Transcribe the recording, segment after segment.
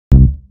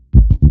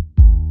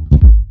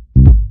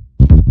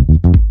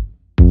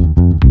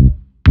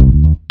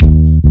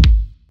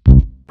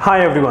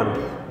Hi everyone,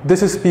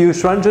 this is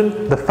Piyush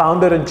Ranjan, the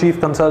founder and chief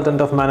consultant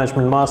of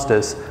Management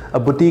Masters, a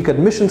boutique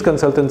admissions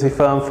consultancy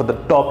firm for the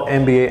top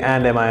MBA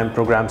and MIM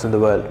programs in the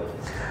world.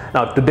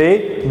 Now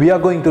today we are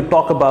going to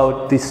talk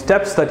about the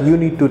steps that you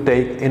need to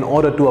take in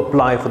order to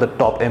apply for the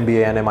top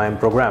MBA and MIM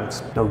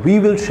programs. Now we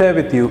will share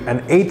with you an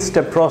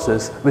 8-step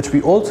process which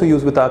we also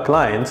use with our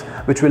clients,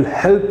 which will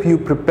help you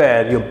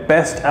prepare your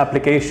best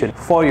application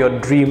for your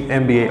dream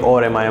MBA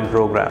or MIM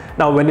program.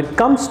 Now when it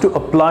comes to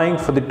applying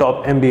for the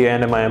top MBA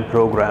and MIM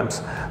programs,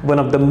 one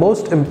of the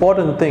most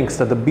important things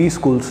that the B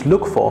schools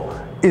look for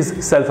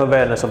is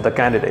self-awareness of the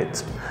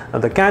candidates. Now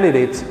the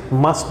candidates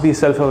must be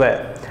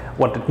self-aware.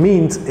 What it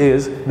means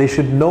is they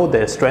should know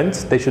their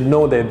strengths, they should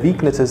know their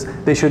weaknesses,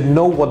 they should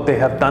know what they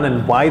have done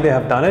and why they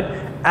have done it,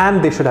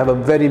 and they should have a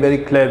very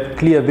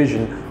clear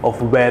vision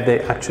of where they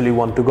actually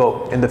want to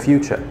go in the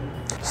future.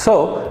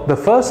 So the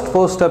first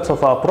 4 steps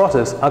of our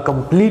process are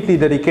completely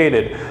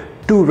dedicated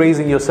to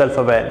raising your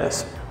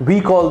self-awareness. We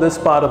call this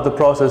part of the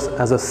process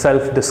as a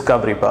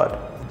self-discovery part.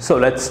 So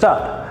let's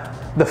start.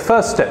 The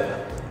first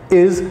step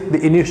is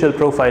the initial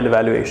profile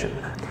evaluation.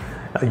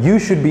 You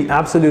should be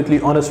absolutely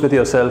honest with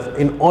yourself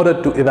in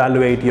order to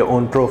evaluate your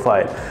own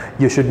profile.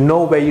 You should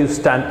know where you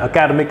stand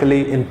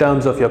academically in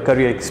terms of your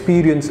career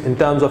experience, in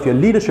terms of your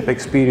leadership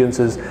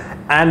experiences,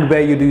 and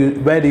where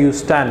do you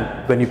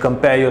stand when you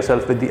compare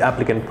yourself with the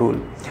applicant pool.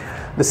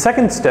 The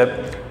second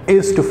step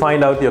is to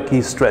find out your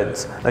key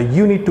strengths. Now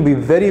you need to be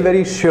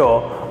very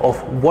sure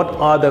of what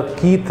are the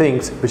key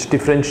things which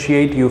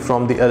differentiate you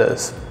from the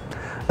others.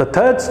 The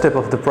third step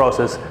of the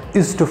process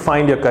is to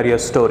find your career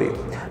story.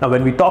 Now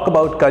when we talk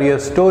about career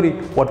story,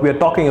 what we are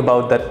talking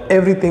about that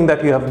everything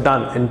that you have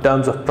done in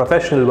terms of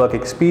professional work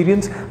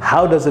experience,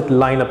 how does it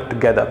line up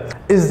together?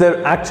 Is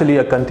there actually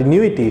a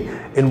continuity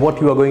in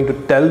what you are going to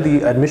tell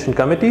the admission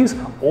committees,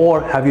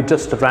 or have you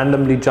just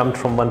randomly jumped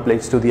from one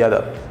place to the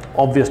other?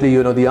 Obviously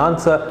you know the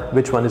answer,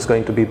 which one is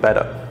going to be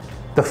better.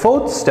 The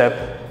fourth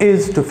step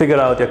is to figure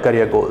out your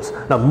career goals.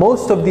 Now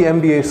most of the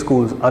MBA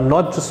schools are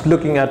not just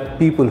looking at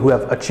people who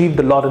have achieved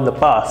a lot in the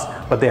past,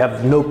 but they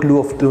have no clue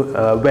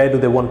of where do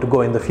they want to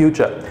go in the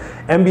future.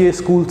 MBA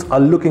schools are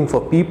looking for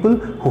people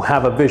who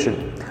have a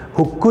vision,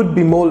 who could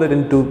be molded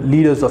into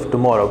leaders of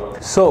tomorrow.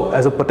 So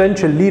as a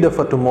potential leader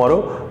for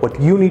tomorrow,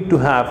 what you need to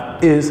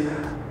have is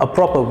a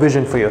proper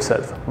vision for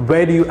yourself.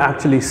 Where do you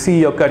actually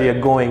see your career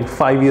going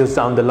 5 years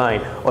down the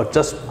line, or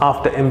just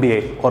after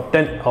MBA, or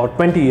 10 or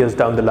 20 years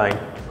down the line?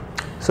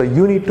 So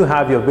you need to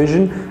have your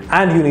vision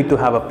and you need to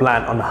have a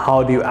plan on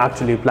how do you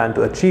actually plan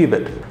to achieve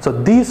it. So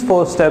these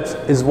 4 steps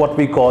is what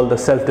we call the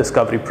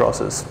self-discovery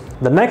process.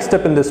 The next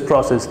step in this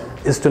process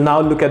is to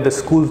now look at the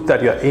schools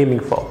that you're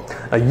aiming for.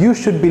 Now you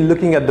should be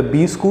looking at the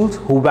B schools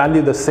who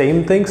value the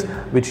same things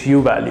which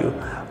you value,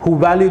 who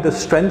value the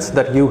strengths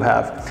that you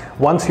have.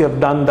 Once you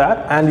have done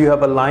that and you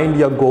have aligned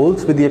your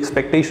goals with the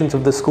expectations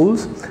of the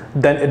schools,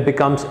 then it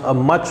becomes a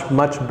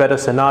much better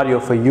scenario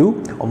for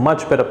you, or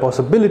much better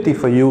possibility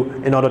for you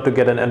in order to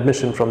get an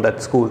admission from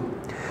that school.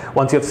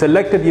 Once you have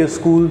selected your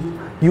school,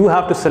 you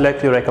have to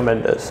select your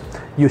recommenders.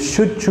 You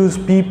should choose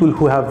people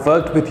who have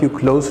worked with you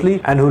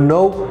closely and who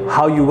know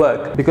how you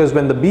work, because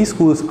when the B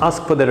schools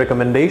ask for their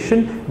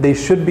recommendation, they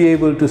should be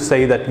able to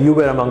say that you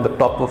were among the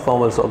top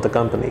performers of the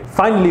company.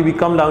 Finally, we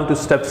come down to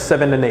steps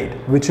 7 and 8,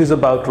 which is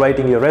about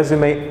writing your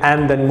resume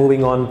and then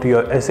moving on to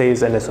your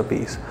essays and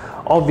SOPs.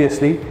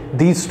 Obviously,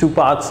 these 2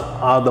 parts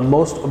are the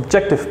most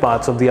objective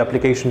parts of the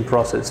application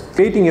process.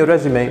 Creating your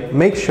resume,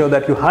 make sure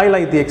that you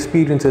highlight the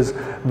experiences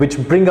which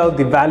bring out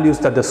the values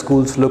that the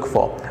schools look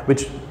for,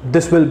 which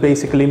this will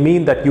basically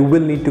mean that you will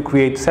need to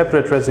create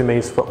separate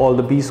resumes for all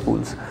the B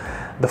schools.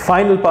 The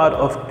final part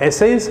of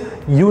essays,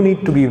 you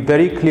need to be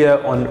very clear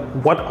on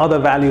what are the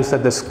values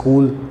that the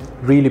school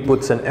really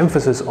puts an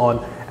emphasis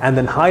on, and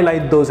then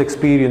highlight those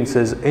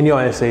experiences in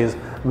your essays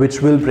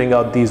which will bring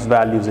out these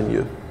values in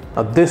you.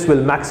 Now this will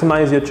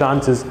maximize your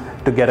chances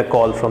to get a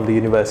call from the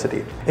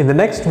university. In the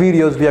next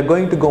videos, we are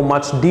going to go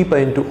much deeper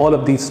into all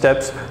of these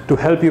steps to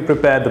help you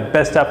prepare the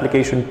best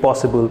application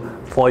possible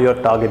for your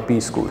target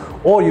B school.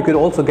 Or you could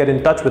also get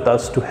in touch with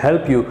us to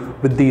help you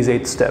with these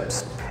 8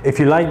 steps. If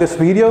you like this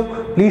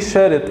video, please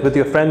share it with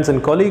your friends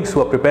and colleagues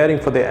who are preparing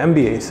for their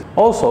MBAs.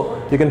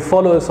 Also, you can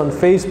follow us on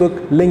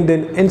Facebook,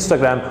 LinkedIn,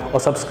 Instagram, or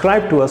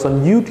subscribe to us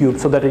on YouTube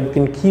so that you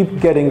can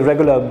keep getting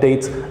regular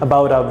updates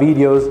about our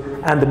videos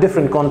and the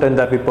different content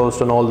that we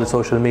post on all the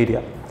social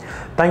media.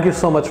 Thank you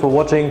so much for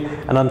watching,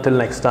 and until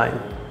next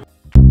time.